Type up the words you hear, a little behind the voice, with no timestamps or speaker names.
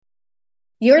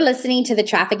You're listening to the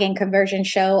Traffic and Conversion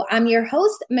Show. I'm your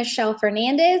host, Michelle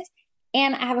Fernandez,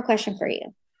 and I have a question for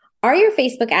you. Are your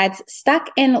Facebook ads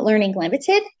stuck in Learning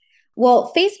Limited?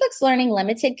 Well, Facebook's Learning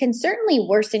Limited can certainly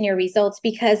worsen your results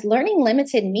because Learning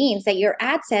Limited means that your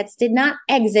ad sets did not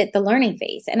exit the learning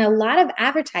phase. And a lot of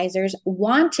advertisers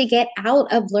want to get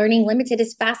out of Learning Limited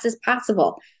as fast as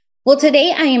possible. Well,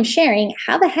 today I am sharing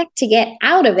how the heck to get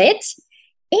out of it.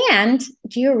 And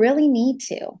do you really need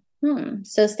to?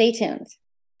 So stay tuned.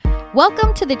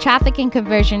 Welcome to the Traffic and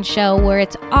Conversion Show, where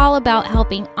it's all about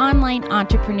helping online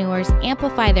entrepreneurs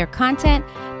amplify their content,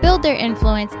 build their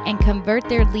influence, and convert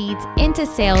their leads into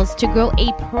sales to grow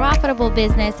a profitable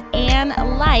business and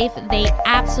life they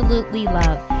absolutely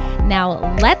love.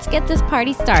 Now, let's get this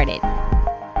party started.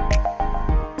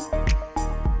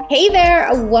 Hey there,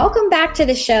 welcome back to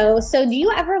the show. So do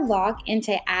you ever log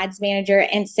into Ads Manager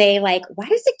and say, why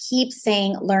does it keep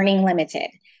saying Learning Limited?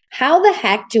 How the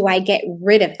heck do I get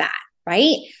rid of that,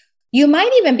 right? You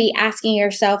might even be asking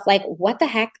yourself, what the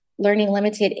heck Learning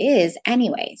Limited is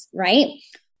anyways, right?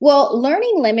 Well,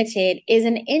 Learning Limited is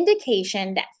an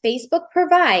indication that Facebook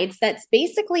provides that's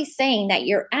basically saying that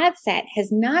your ad set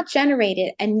has not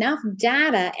generated enough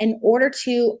data in order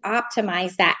to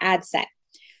optimize that ad set.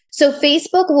 So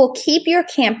Facebook will keep your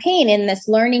campaign in this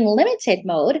Learning Limited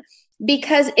mode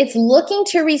because it's looking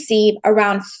to receive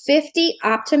around 50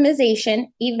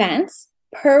 optimization events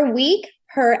per week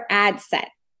per ad set.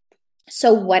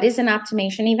 So what is an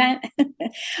optimization event?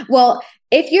 Well,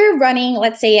 if you're running,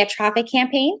 let's say, a traffic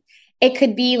campaign, it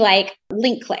could be like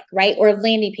link click, right? Or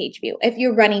landing page view. If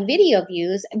you're running video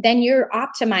views, then you're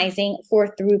optimizing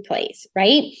for through plays,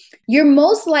 right? You're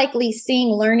most likely seeing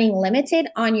Learning Limited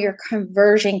on your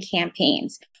conversion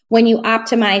campaigns when you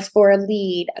optimize for a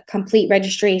lead, a complete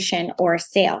registration, or a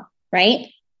sale, right?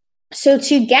 So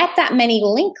to get that many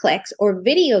link clicks or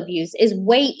video views is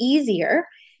way easier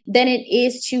than it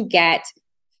is to get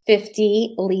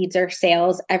 50 leads or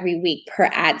sales every week per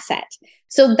ad set.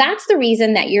 So that's the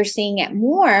reason that you're seeing it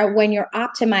more when you're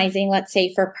optimizing, let's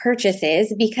say, for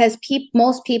purchases, because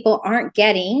most people aren't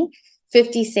getting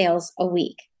 50 sales a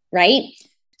week, right?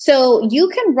 So you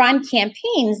can run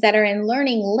campaigns that are in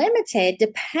Learning Limited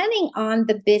depending on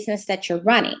the business that you're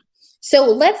running. So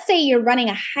let's say you're running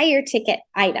a higher ticket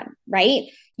item, right?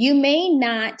 You may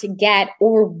not get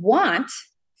or want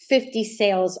 50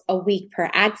 sales a week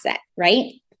per ad set,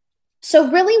 right?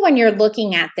 So really, when you're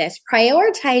looking at this,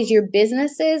 prioritize your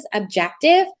business's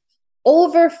objective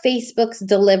over Facebook's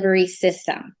delivery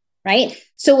system, right?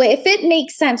 So if it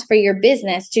makes sense for your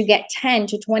business to get 10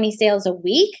 to 20 sales a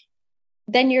week,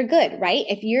 then you're good, right?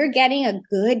 If you're getting a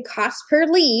good cost per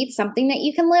lead, something that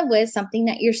you can live with, something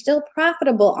that you're still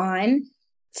profitable on,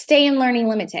 stay in Learning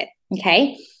Limited,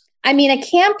 okay? I mean, a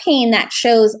campaign that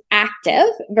shows active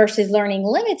versus Learning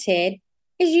Limited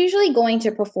is usually going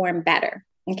to perform better,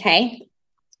 okay?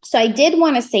 So I did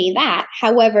want to say that.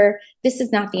 However, this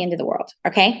is not the end of the world,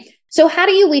 okay? So how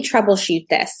do we troubleshoot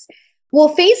this?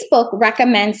 Well, Facebook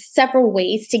recommends several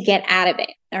ways to get out of it,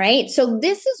 all right? So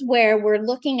this is where we're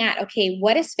looking at, okay,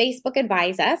 what does Facebook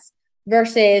advise us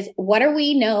versus what do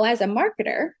we know as a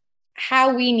marketer,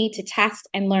 how we need to test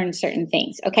and learn certain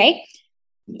things, okay?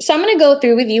 So I'm going to go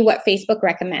through with you what Facebook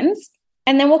recommends,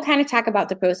 and then we'll kind of talk about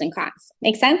the pros and cons.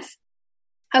 Make sense?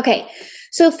 Okay,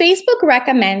 so Facebook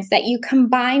recommends that you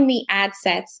combine the ad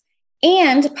sets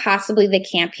and possibly the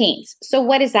campaigns. So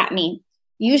what does that mean?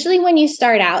 Usually when you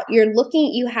start out,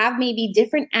 you have maybe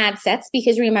different ad sets,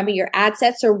 because remember, your ad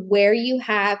sets are where you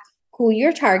have who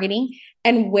you're targeting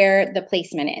and where the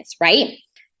placement is, right?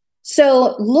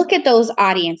 So look at those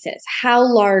audiences. How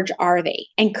large are they?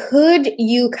 And could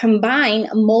you combine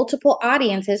multiple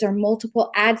audiences or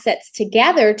multiple ad sets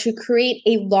together to create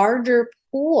a larger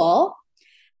pool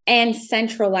and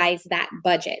centralize that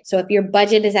budget? So if your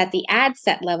budget is at the ad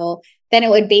set level, then it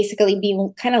would basically be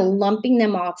kind of lumping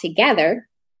them all together.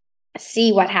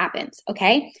 See what happens,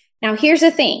 okay? Now, here's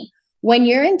the thing. When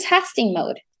you're in testing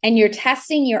mode and you're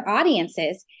testing your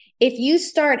audiences, if you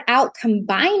start out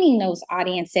combining those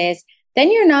audiences,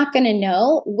 then you're not going to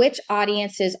know which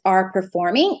audiences are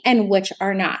performing and which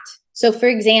are not. So, for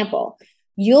example,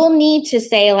 you'll need to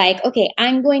say okay,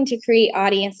 I'm going to create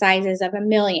audience sizes of 1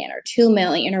 million or 2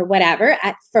 million or whatever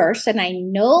at first. And I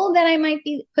know that I might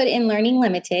be put in Learning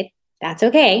Limited. That's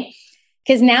okay.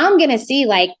 Because now I'm going to see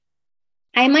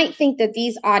I might think that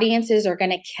these audiences are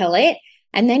going to kill it.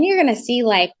 And then you're going to see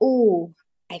oh,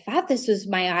 I thought this was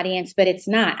my audience, but it's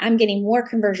not. I'm getting more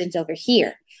conversions over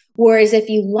here. Whereas if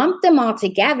you lump them all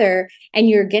together and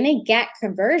you're going to get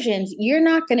conversions, you're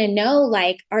not going to know,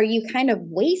 are you kind of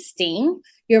wasting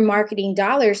your marketing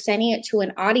dollars sending it to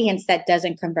an audience that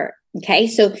doesn't convert, Okay.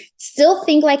 So still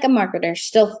think like a marketer,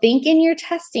 still think in your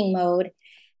testing mode.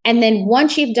 And then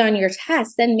once you've done your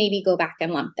test, then maybe go back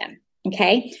and lump them.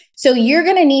 Okay. So you're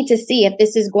going to need to see if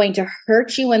this is going to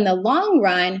hurt you in the long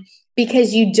run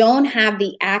because you don't have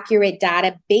the accurate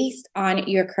data based on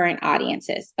your current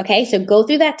audiences. Okay. So go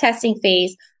through that testing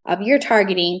phase of your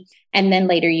targeting, and then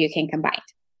later you can combine.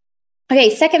 Okay,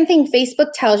 second thing, Facebook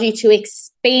tells you to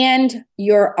expand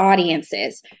your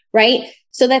audiences, right?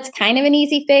 So that's kind of an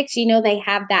easy fix. You know, they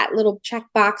have that little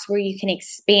checkbox where you can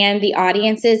expand the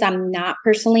audiences. I'm not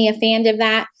personally a fan of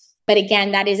that. But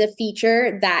again, that is a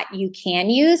feature that you can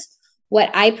use. What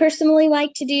I personally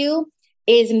like to do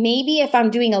is maybe if I'm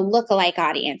doing a lookalike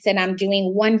audience and I'm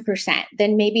doing 1%,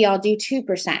 then maybe I'll do 2%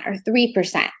 or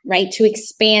 3%, right? To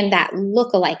expand that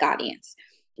lookalike audience.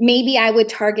 Maybe I would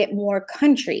target more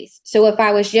countries. So if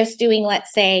I was just doing,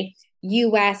 let's say,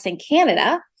 US and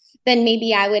Canada, then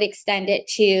maybe I would extend it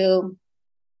to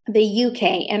the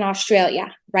UK and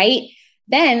Australia, right?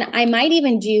 Then I might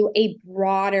even do a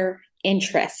broader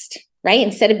interest, right?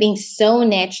 Instead of being so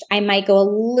niched, I might go a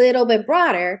little bit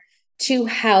broader to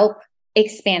help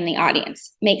expand the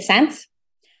audience. Make sense?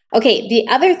 Okay, the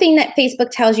other thing that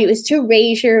Facebook tells you is to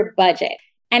raise your budget.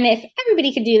 And if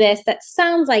everybody could do this, that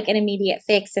sounds like an immediate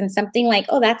fix and something like,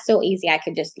 oh, that's so easy.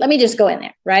 Let me just go in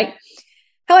there, right?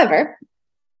 However,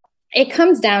 it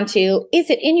comes down to, is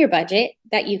it in your budget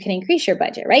that you can increase your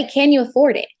budget, right? Can you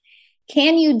afford it?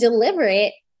 Can you deliver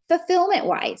it fulfillment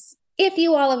wise? If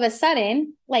you all of a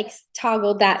sudden like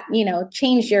toggled that,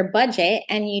 changed your budget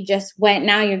and you just went,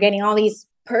 now you're getting all these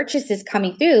purchases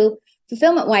coming through,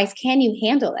 fulfillment wise, can you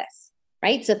handle this,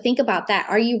 right? So think about that.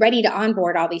 Are you ready to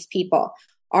onboard all these people?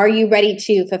 Are you ready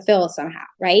to fulfill somehow,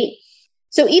 right?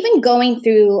 So even going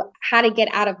through how to get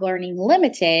out of Learning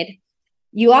Limited,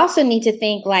 you also need to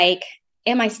think like,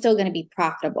 am I still going to be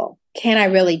profitable? Can I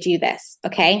really do this?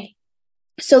 Okay.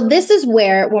 So this is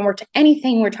where, when we're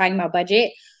talking about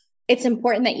budget, it's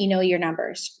important that you know your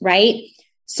numbers, right?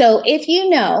 So if you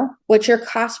know what your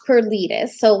cost per lead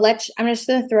is, I'm just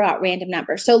going to throw out random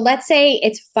numbers. So let's say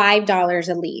it's $5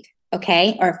 a lead.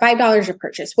 Okay. Or $5 a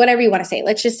purchase, whatever you want to say.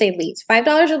 Let's just say leads,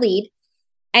 $5 a lead,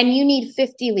 and you need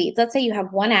 50 leads. Let's say you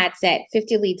have one ad set,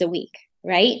 50 leads a week,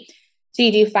 right? So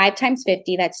you do 5 times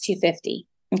 50, that's $250.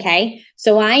 Okay.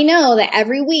 So I know that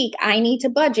every week I need to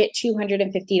budget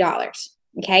 $250.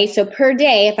 Okay. So per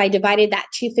day, if I divided that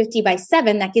 $250 by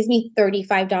 7, that gives me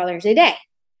 $35 a day.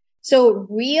 So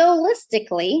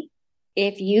realistically,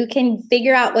 if you can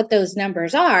figure out what those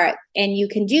numbers are and you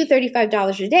can do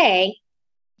 $35 a day,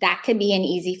 that could be an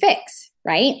easy fix,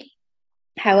 right?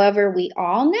 However, we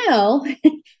all know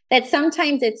that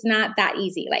sometimes it's not that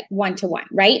easy, like one-to-one,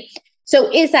 right?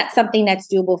 So is that something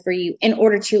that's doable for you in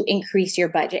order to increase your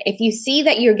budget? If you see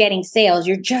that you're getting sales,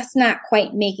 you're just not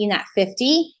quite making that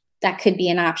 50, that could be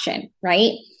an option,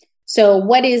 right? So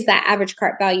what is that average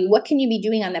cart value? What can you be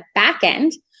doing on the back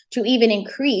end to even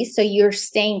increase so you're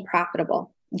staying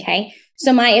profitable? Okay.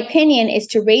 So my opinion is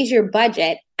to raise your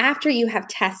budget after you have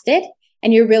tested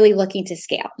and you're really looking to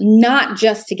scale, not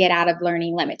just to get out of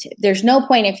Learning Limited. There's no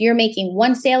point if you're making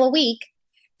 1 sale a week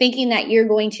thinking that you're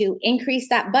going to increase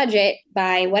that budget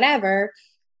by whatever,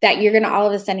 that you're going to all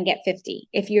of a sudden get 50.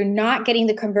 If you're not getting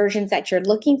the conversions that you're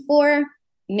looking for,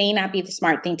 may not be the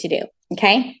smart thing to do.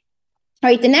 Okay. All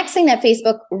right. The next thing that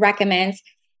Facebook recommends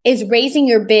is raising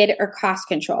your bid or cost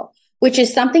control, which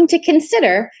is something to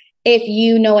consider if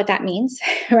you know what that means,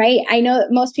 right? I know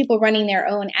that most people running their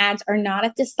own ads are not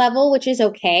at this level, which is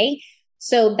okay.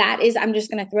 So I'm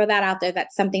just going to throw that out there.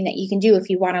 That's something that you can do if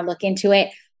you want to look into it.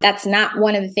 That's not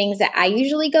one of the things that I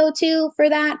usually go to for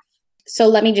that. So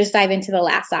let me just dive into the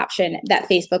last option that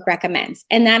Facebook recommends,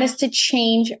 and that is to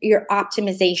change your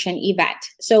optimization event.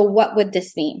 So what would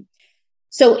this mean?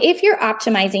 So if you're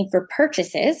optimizing for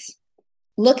purchases,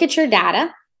 look at your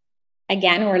data.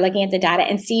 Again, we're looking at the data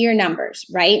and see your numbers,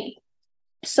 right?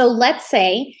 So let's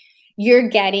say you're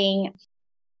getting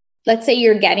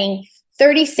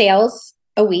 30 sales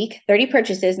a week, 30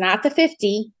 purchases, not the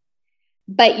 50,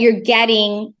 but you're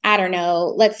getting, I don't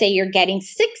know, let's say you're getting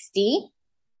 60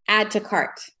 add to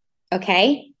cart.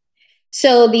 Okay.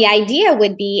 So the idea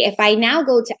would be if I now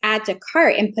go to add to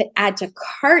cart and put add to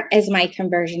cart as my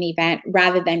conversion event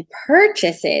rather than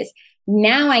purchases,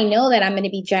 now I know that I'm going to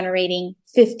be generating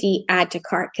 50 add to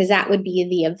cart because that would be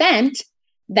the event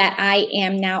that I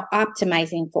am now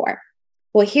optimizing for.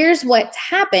 Well, here's what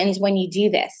happens when you do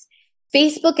this.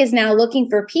 Facebook is now looking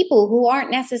for people who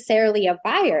aren't necessarily a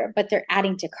buyer, but they're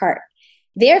adding to cart.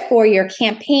 Therefore, your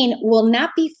campaign will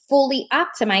not be fully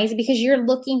optimized because you're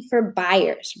looking for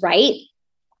buyers, right?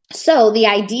 So the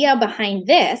idea behind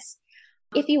this,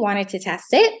 if you wanted to test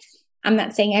it, I'm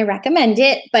not saying I recommend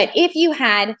it, but if you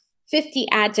had 50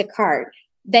 add to cart,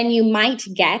 then you might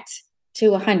get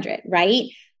to 100, right?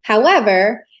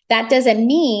 However, that doesn't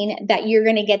mean that you're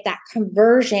going to get that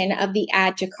conversion of the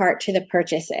add to cart to the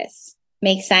purchases.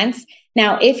 Make sense?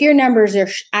 Now, if your numbers are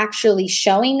actually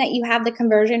showing that you have the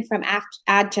conversion from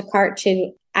add to cart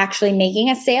to actually making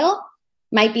a sale,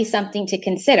 might be something to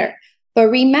consider. But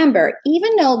remember,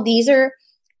 even though these are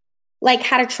like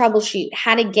how to troubleshoot,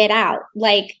 how to get out,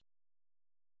 like,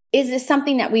 is this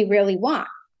something that we really want?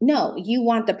 No, you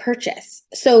want the purchase.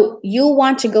 So you'll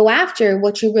want to go after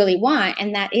what you really want,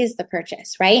 and that is the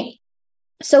purchase, right?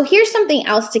 So here's something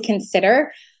else to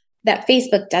consider that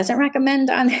Facebook doesn't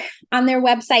recommend on their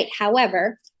website.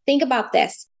 However, think about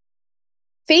this.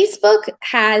 Facebook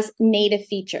has native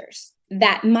features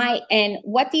that might, and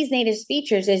what these native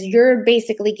features is you're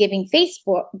basically giving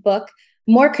Facebook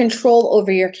more control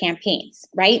over your campaigns,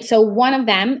 right? So one of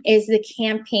them is the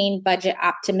campaign budget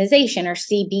optimization, or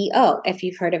CBO, if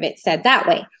you've heard of it said that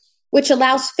way, which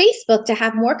allows Facebook to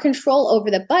have more control over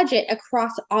the budget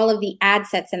across all of the ad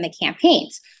sets and the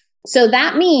campaigns. So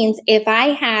that means if I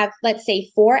have, let's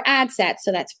say, 4 ad sets,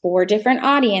 so that's 4 different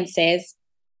audiences,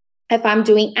 if I'm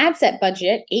doing ad set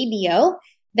budget, ABO,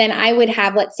 then I would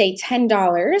have, let's say,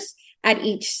 $10 at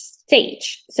each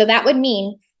stage. So that would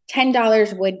mean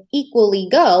 $10 would equally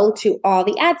go to all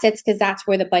the ad sets because that's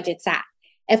where the budget's at.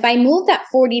 If I move that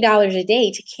 $40 a day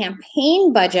to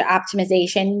campaign budget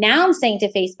optimization, now I'm saying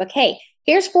to Facebook, hey,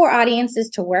 here's 4 audiences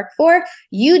to work for.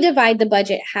 You divide the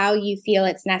budget how you feel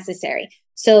it's necessary.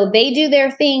 So they do their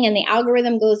thing and the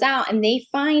algorithm goes out and they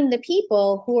find the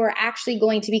people who are actually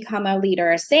going to become a lead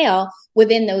or a sale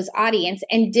within those audience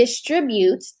and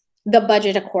distributes the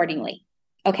budget accordingly.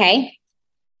 Okay.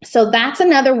 So that's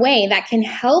another way that can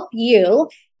help you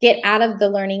get out of the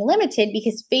learning limited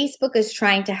because Facebook is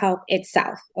trying to help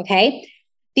itself. Okay.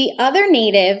 The other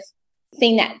native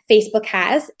thing that Facebook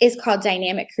has is called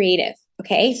dynamic creative.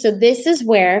 Okay. So this is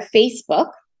where Facebook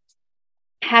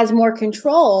has more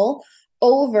control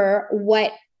over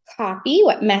what copy,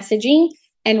 what messaging,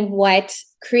 and what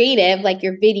creative, like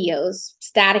your videos,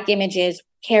 static images,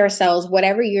 carousels,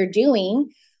 whatever you're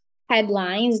doing,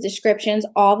 headlines, descriptions,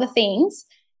 all the things.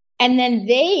 And then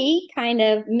they kind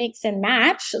of mix and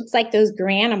match. It's like those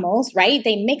granimals, right?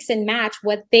 They mix and match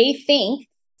what they think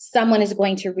someone is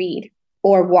going to read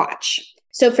or watch.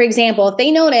 So for example, if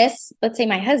they notice, let's say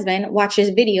my husband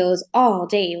watches videos all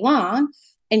day long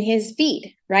in his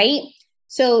feed, right?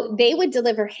 So they would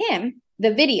deliver him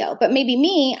the video, but maybe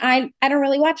me, I don't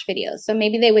really watch videos. So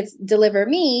maybe they would deliver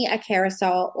me a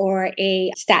carousel or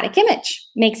a static image.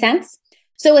 Make sense?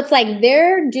 So it's like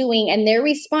they're doing and they're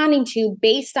responding to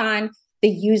based on the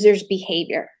user's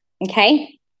behavior.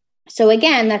 Okay. So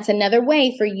again, that's another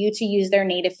way for you to use their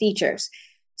native features.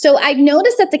 So I've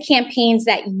noticed that the campaigns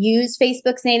that use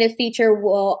Facebook's native feature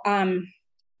will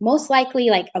most likely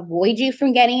like avoid you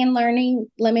from getting in learning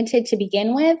limited to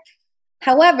begin with.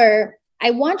 However,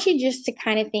 I want you just to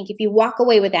kind of think, if you walk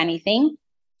away with anything,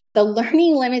 the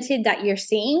learning limited that you're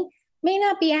seeing may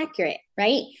not be accurate,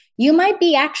 right? You might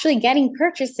be actually getting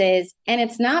purchases and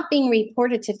it's not being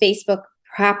reported to Facebook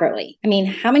properly. I mean,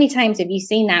 how many times have you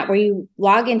seen that where you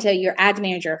log into your ads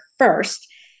manager first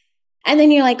and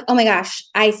then you're like, oh my gosh,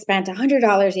 I spent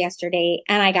 $100 yesterday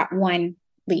and I got 1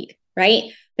 lead, right?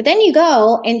 But then you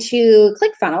go into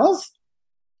ClickFunnels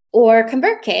or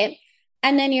ConvertKit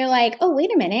and then you're like, oh,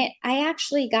 wait a minute, I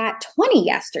actually got 20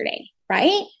 yesterday,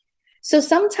 right? So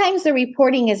sometimes the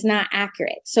reporting is not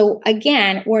accurate. So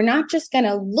again, we're not just going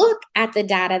to look at the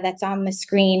data that's on the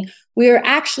screen. We're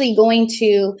actually going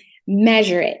to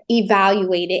measure it,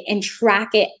 evaluate it, and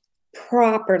track it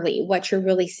properly, what you're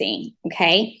really seeing,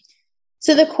 okay?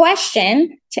 So the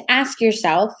question to ask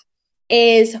yourself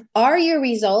is, are your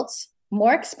results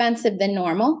more expensive than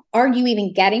normal? Are you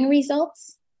even getting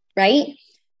results, right?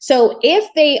 So if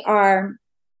they are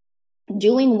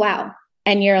doing well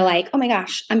and you're like, oh my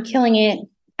gosh, I'm killing it.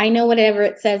 I know whatever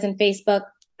it says in Facebook,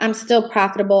 I'm still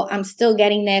profitable. I'm still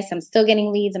getting this. I'm still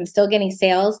getting leads. I'm still getting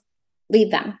sales.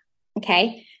 Leave them.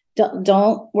 Okay.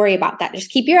 Don't worry about that. Just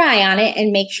keep your eye on it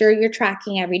and make sure you're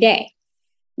tracking every day.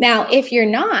 Now, if you're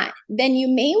not, then you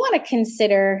may want to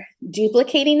consider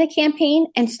duplicating the campaign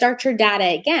and start your data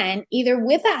again, either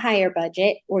with a higher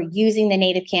budget or using the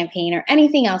native campaign or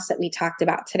anything else that we talked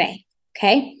about today.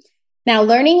 Okay. Now,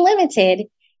 learning limited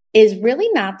is really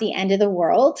not the end of the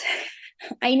world.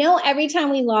 I know every time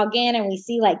we log in and we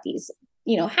see like these,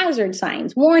 hazard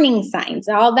signs, warning signs,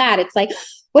 all that, it's like,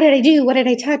 what did I do? What did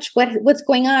I touch? What's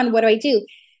going on? What do I do?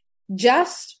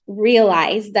 Just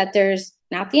realize that there's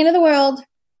not the end of the world.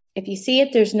 If you see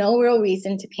it, there's no real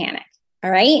reason to panic. All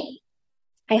right.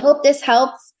 I hope this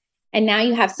helps. And now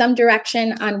you have some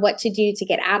direction on what to do to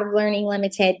get out of Learning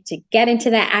Limited, to get into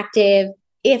that active,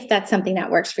 if that's something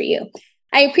that works for you.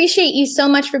 I appreciate you so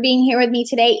much for being here with me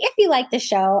today. If you like the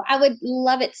show, I would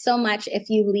love it so much if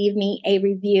you leave me a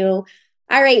review.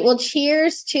 All right, well,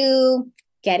 cheers to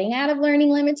getting out of Learning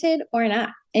Limited or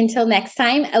not. Until next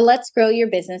time, let's grow your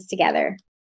business together.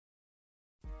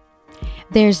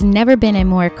 There's never been a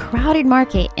more crowded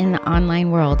market in the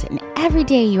online world, and every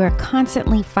day you are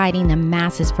constantly fighting the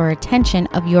masses for attention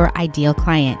of your ideal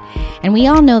client. And we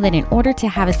all know that in order to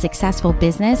have a successful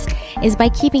business is by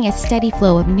keeping a steady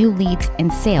flow of new leads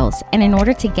and sales. And in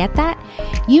order to get that,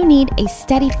 you need a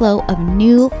steady flow of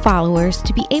new followers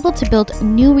to be able to build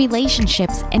new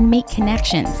relationships and make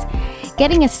connections.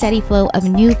 Getting a steady flow of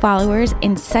new followers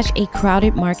in such a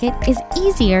crowded market is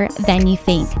easier than you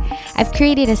think. I've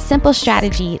created a simple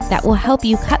strategy that will help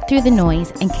you cut through the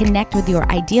noise and connect with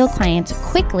your ideal clients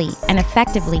quickly and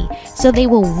effectively so they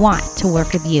will want to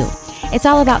work with you. It's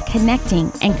all about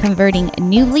connecting and converting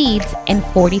new leads in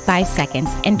 45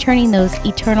 seconds and turning those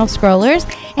eternal scrollers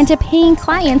into paying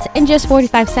clients in just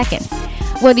 45 seconds.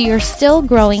 Whether you're still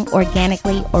growing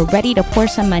organically or ready to pour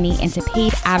some money into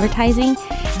paid advertising,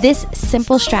 this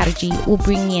simple strategy will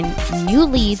bring in new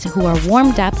leads who are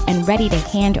warmed up and ready to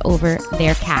hand over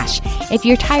their cash. If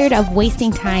you're tired of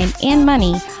wasting time and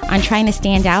money on trying to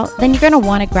stand out, then you're going to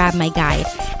want to grab my guide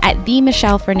at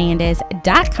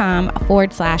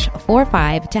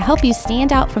themichellefernandez.com/45 to help you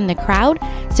stand out from the crowd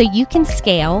so you can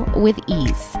scale with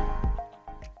ease.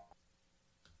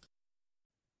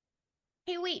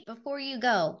 Hey, wait, before you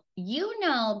go, you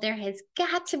know there has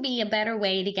got to be a better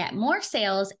way to get more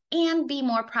sales and be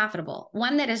more profitable,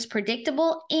 one that is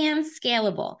predictable and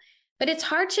scalable. But it's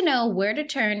hard to know where to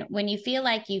turn when you feel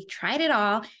like you've tried it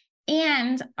all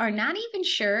and are not even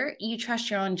sure you trust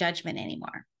your own judgment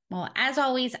anymore. Well, as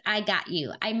always, I got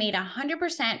you. I made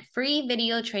 100% free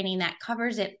video training that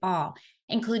covers it all,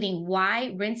 including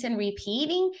why rinse and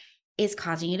repeating is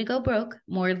causing you to go broke.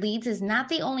 More leads is not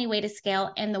the only way to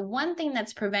scale, and the one thing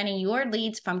that's preventing your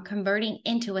leads from converting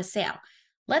into a sale.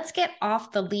 Let's get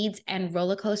off the leads and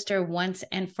roller coaster once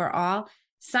and for all.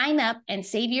 Sign up and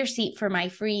save your seat for my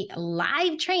free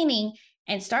live training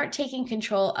and start taking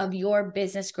control of your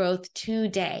business growth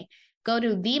today. Go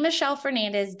to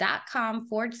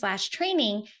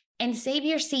themichellefernandez.com/training and save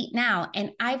your seat now,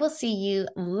 and I will see you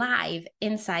live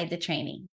inside the training.